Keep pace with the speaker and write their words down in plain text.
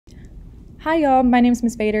Hi y'all, my name is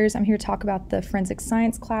Ms. Vaders. I'm here to talk about the forensic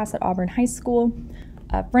science class at Auburn High School.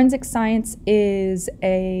 Forensic science is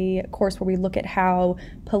a course where we look at how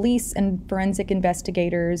police and forensic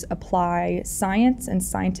investigators apply science and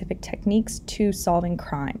scientific techniques to solving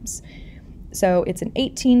crimes. So it's an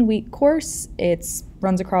 18-week course. It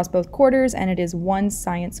runs across both quarters and it is 1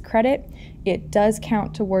 science credit. It does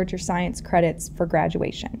count towards your science credits for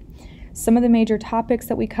graduation. Some of the major topics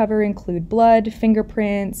that we cover include blood,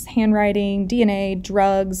 fingerprints, handwriting, DNA,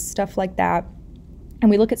 drugs, stuff like that.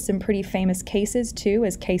 And we look at some pretty famous cases too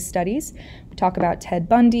as case studies. We talk about Ted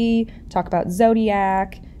Bundy, talk about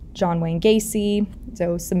Zodiac, John Wayne Gacy,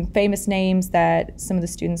 so some famous names that some of the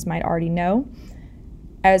students might already know.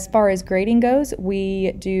 As far as grading goes,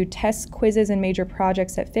 we do tests, quizzes, and major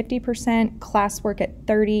projects at 50%, classwork at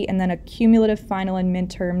 30%, and then a cumulative final and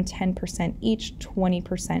midterm 10% each,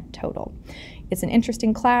 20% total. It's an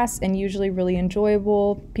interesting class and usually really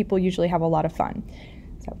enjoyable. People usually have a lot of fun.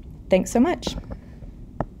 So, thanks so much.